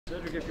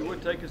Cedric, if you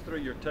would take us through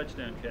your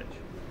touchdown catch.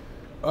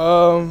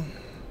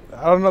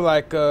 I don't know,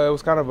 like it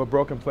was kind of a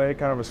broken play,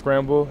 kind of a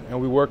scramble,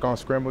 and we work on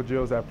scramble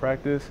drills at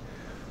practice.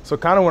 So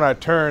kind of when I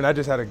turned, I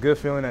just had a good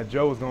feeling that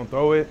Joe was going to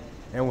throw it,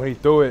 and when he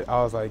threw it,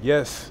 I was like,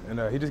 yes, and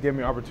he just gave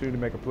me an opportunity to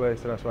make a play,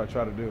 so that's what I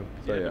try to do.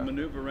 So, you had to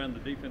maneuver around the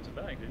defensive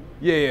back, didn't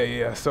you?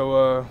 Yeah.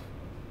 So,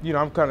 you know,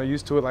 I'm kind of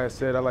used to it. Like I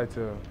said, I like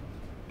to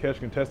catch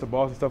contested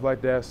balls and stuff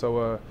like that.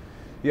 So,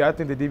 yeah, I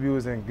think the DB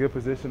was in good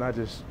position. I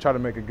just try to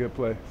make a good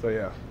play. So,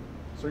 yeah.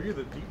 So you're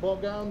the deep ball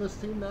guy on this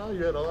team now?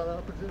 You had a lot of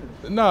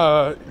opportunities.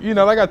 No, you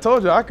know, like I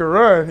told you, I could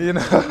run, you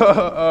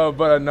know.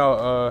 But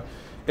no,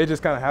 it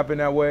just kind of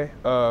happened that way.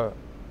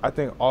 I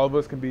think all of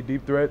us can be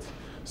deep threats.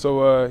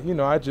 So, you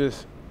know, I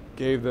just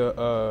gave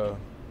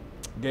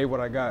what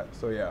I got.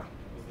 So, yeah. Was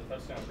the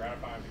touchdown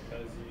gratifying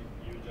because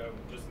you and Joe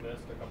just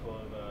missed a couple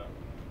of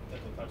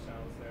potential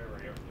touchdowns there?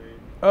 Were you over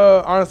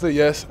 3? Honestly,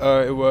 yes,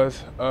 it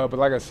was. But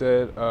like I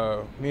said,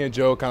 me and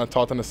Joe kind of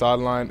talked on the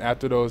sideline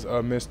after those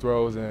missed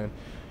throws, and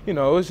you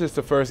know, it was just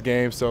the first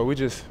game, so we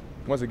just,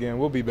 once again,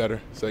 we'll be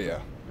better. So, yeah.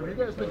 Have you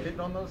guys been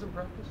hitting on those in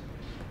practice?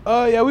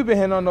 Yeah, we've been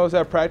hitting on those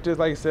at practice.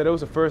 Like I said, it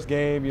was the first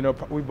game. You know,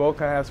 we both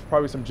kind of have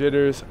probably some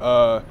jitters.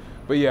 But,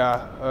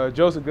 yeah,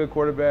 Joe's a good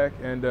quarterback,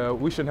 and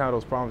we shouldn't have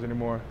those problems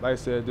anymore. Like I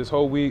said, this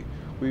whole week,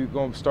 we're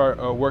going to start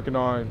working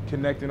on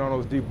connecting on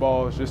those deep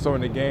balls just so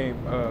in the game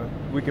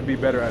we can be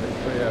better at it.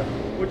 So, yeah.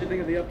 What did you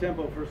think of the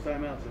up-tempo first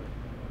time out, sir?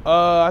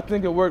 I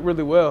think it worked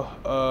really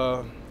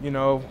well. You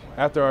know,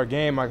 after our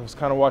game, I was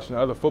kind of watching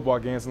the other football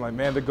games and like,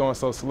 man, they're going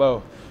so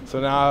slow.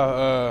 So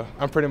now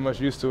I'm pretty much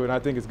used to it, and I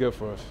think it's good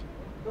for us.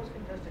 Those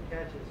contested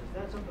catches, is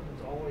that something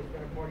that's always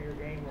been a part of your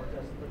game, or is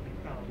that something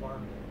you've kind of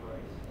learned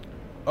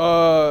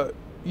to embrace?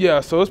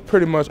 Yeah, so it's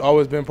pretty much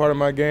always been part of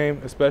my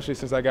game, especially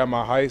since I got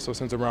my height, so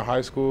since around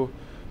high school.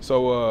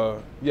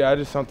 So, yeah,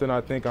 it's just something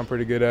I think I'm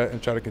pretty good at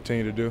and try to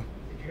continue to do.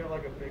 Did you get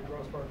like a big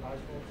growth spurt in high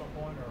school at some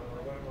point,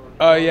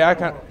 or yeah, I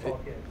kind of.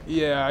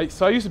 Yeah,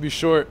 so I used to be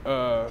short,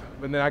 but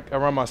then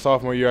around my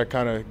sophomore year, I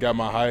kind of got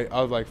my height.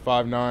 I was like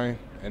 5'9",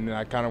 and then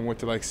I kind of went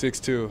to like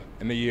 6'2"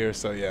 in a year,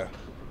 so yeah.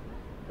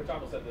 Coach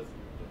Thomas said this,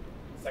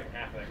 the second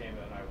half of that game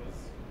the other night was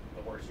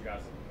the worst you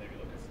guys maybe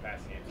looked at the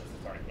passing game since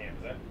the start of camp.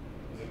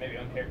 Was it maybe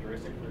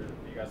uncharacteristic for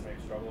you guys to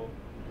maybe struggle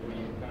what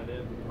you kind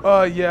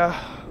of did?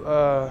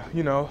 Yeah,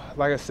 you know,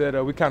 like I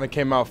said, we kind of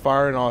came out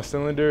firing all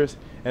cylinders,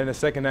 and in the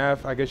second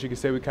half, I guess you could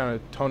say we kind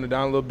of toned it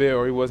down a little bit,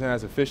 or he wasn't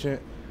as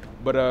efficient.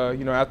 But,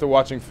 you know, after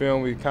watching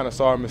film, we kind of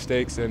saw our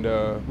mistakes, and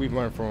we've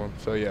learned from them.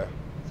 So, yeah.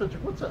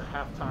 Cedric, what's a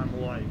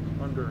halftime like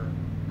under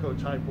Coach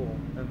Heupel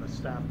and the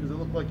staff? Because it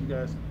looked like you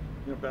guys,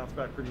 you know, bounced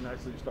back pretty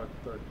nicely to start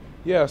the third.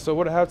 Yeah, so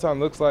what a halftime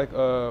looks like,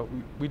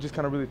 we just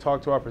kind of really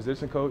talk to our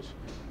position coach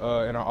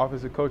and our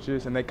offensive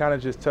coaches, and they kind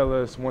of just tell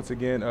us, once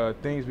again,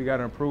 things we got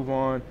to improve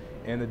on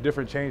and the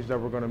different changes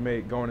that we're going to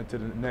make going into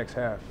the next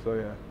half. So,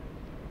 yeah.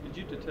 Did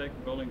you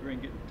detect Bowling Green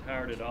getting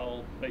tired at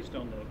all based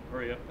on the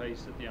hurry-up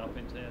pace that the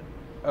offense had?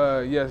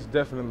 Yes,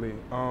 definitely.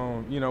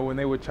 You know, when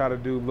they would try to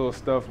do little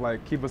stuff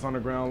like keep us on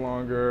the ground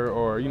longer,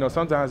 or, you know,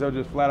 sometimes they'll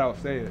just flat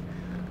out say it.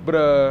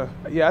 But,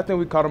 yeah, I think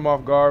we caught them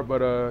off guard,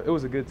 but it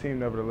was a good team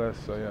nevertheless,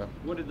 so, yeah.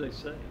 What did they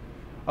say?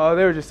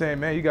 They were just saying,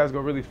 man, you guys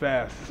go really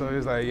fast. So it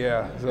was like,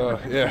 yeah, so,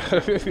 yeah.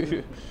 You guys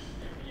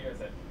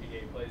had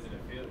big plays in the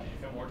field. Did you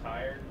feel more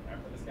tired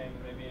after this game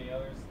than maybe any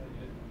others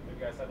that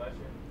you guys had last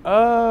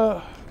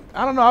year?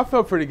 I don't know. I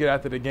felt pretty good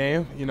after the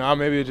game. You know,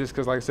 maybe just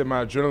because, like I said,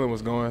 my adrenaline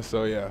was going,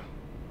 so, yeah.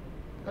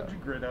 How'd you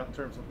grit out in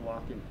terms of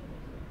blocking?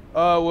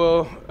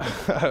 Well,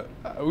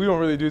 we don't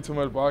really do too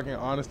much blocking,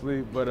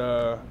 honestly.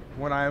 But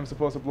when I am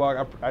supposed to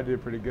block, I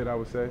did pretty good, I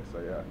would say. So,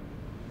 yeah.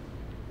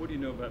 What do you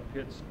know about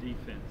Pitt's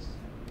defense?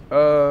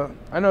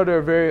 I know they're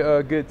a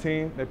very good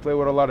team. They play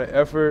with a lot of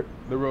effort.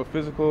 They're real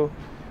physical.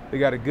 They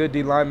got a good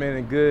D lineman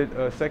and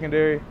good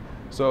secondary.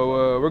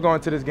 So we're going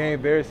to this game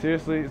very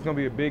seriously. It's going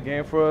to be a big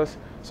game for us.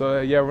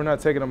 So, yeah, we're not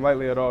taking them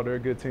lightly at all. They're a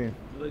good team.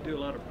 Do they do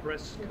a lot of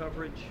press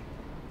coverage?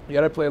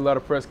 Yeah, they play a lot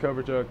of press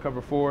coverage,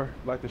 cover 4,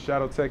 like the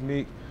shadow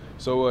technique.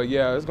 So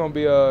yeah, it's gonna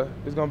be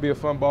a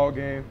fun ball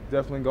game.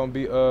 Definitely gonna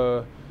be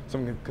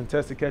some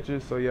contested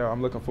catches. So yeah,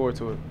 I'm looking forward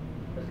to it.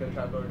 Has Coach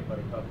Heupel or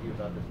anybody talk to you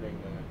about this being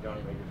the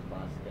Johnny Majors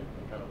Classic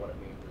and kind of what it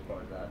means as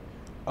far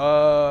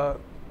as that?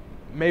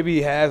 Maybe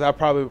he has. I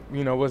probably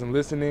wasn't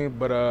listening,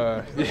 but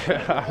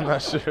yeah, I'm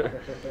not sure.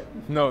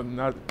 No,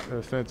 not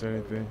offense or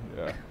anything.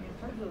 Yeah. In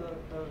terms of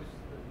those,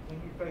 when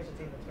you face a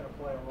team that's going to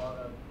play a lot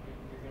of,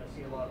 you're going to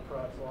see a lot of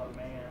press, a lot of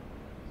man.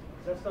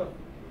 Is that stuff?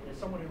 As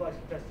someone who likes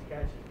contested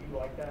catches, do you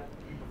like that?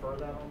 Do you prefer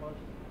that almost?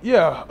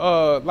 Yeah,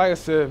 like I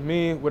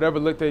said, whatever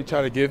look they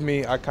try to give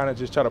me, I kind of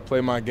just try to play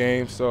my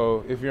game.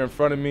 So if you're in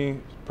front of me,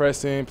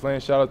 pressing,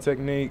 playing shadow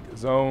technique,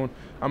 zone,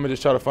 I'm going to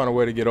just try to find a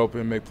way to get open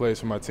and make plays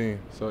for my team.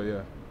 So,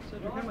 yeah. So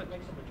you have to make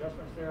some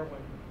adjustments there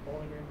when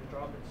Bowling Green was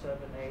dropping 7,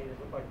 8. It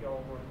looked like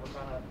y'all were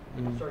kind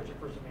of searching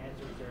for some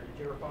answers there. Did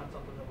you ever find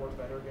something that worked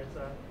better against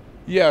that?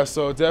 Yeah,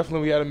 so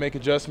definitely we had to make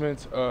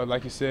adjustments.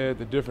 Like you said,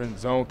 the different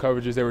zone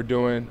coverages they were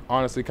doing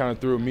honestly kind of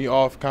threw me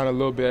off kind of a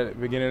little bit at the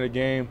beginning of the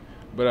game.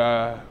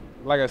 But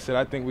like I said,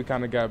 I think we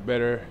kind of got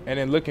better. And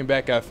then looking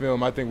back at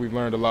film, I think we've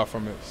learned a lot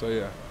from it. So,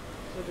 yeah.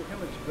 Cedric, how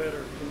much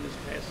better can this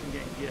passing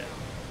game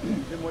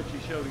get than what you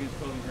showed against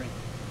Bowling Green?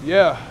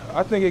 Yeah,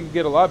 I think it could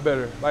get a lot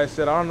better. Like I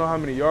said, I don't know how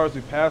many yards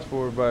we passed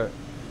for, but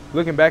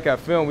looking back at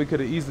film, we could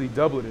have easily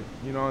doubled it.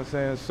 You know what I'm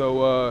saying?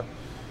 So,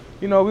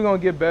 you know, we're going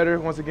to get better.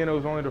 Once again, it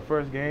was only the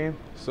first game.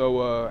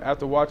 So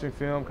after watching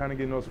film, kind of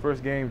getting those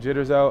first game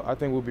jitters out, I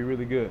think we'll be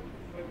really good.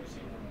 What have you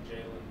seen from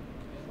Jalen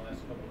these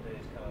last couple of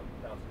days, kind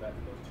of bouncing back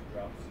from those 2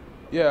 drops?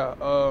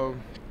 Yeah,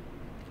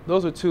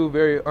 those are 2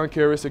 very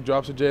uncharacteristic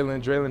drops of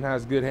Jalen. Jalen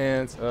has good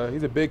hands.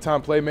 He's a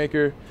big-time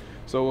playmaker.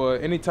 So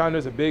anytime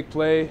there's a big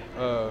play,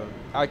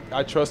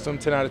 I trust him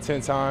 10 out of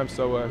 10 times.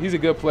 So he's a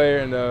good player,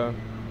 and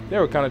they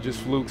were kind of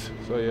just flukes.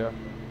 So, yeah.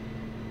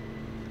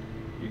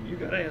 You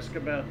got to ask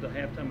about the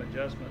halftime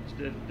adjustments.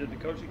 Did the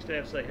coaching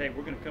staff say, hey,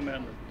 we're going to come out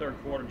in the third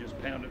quarter and just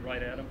pound it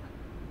right at them?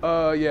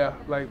 Yeah,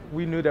 like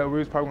we knew that we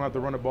was probably going to have to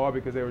run the ball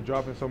because they were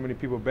dropping so many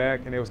people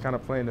back and they was kind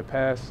of playing the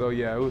pass. So,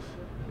 yeah,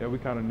 we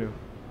kind of knew.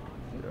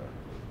 Yeah.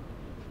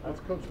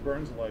 What's Coach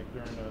Burns like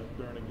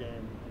during a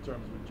game in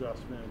terms of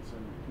adjustments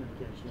and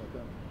communication with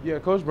them? Yeah,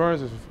 Coach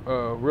Burns is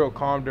real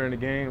calm during the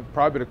game.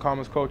 Probably the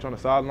calmest coach on the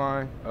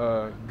sideline.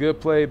 Good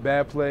play,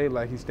 bad play.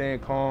 Like he's staying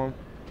calm,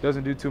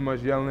 doesn't do too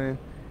much yelling.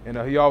 And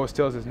he always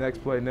tells us next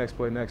play, next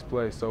play, next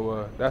play.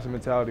 So that's a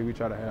mentality we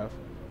try to have.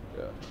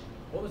 Yeah.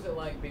 What was it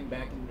like being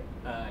back in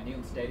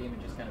Neyland Stadium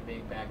and just kind of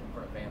being back in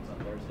front of fans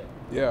on Thursday?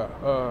 Yeah,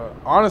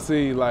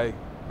 honestly, like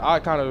I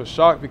kind of was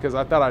shocked because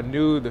I thought I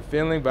knew the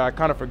feeling, but I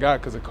kind of forgot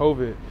because of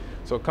COVID.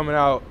 So coming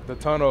out the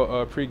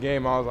tunnel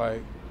pre-game, I was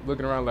like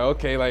looking around like,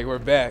 okay, like we're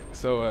back.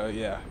 So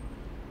yeah,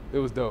 it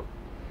was dope.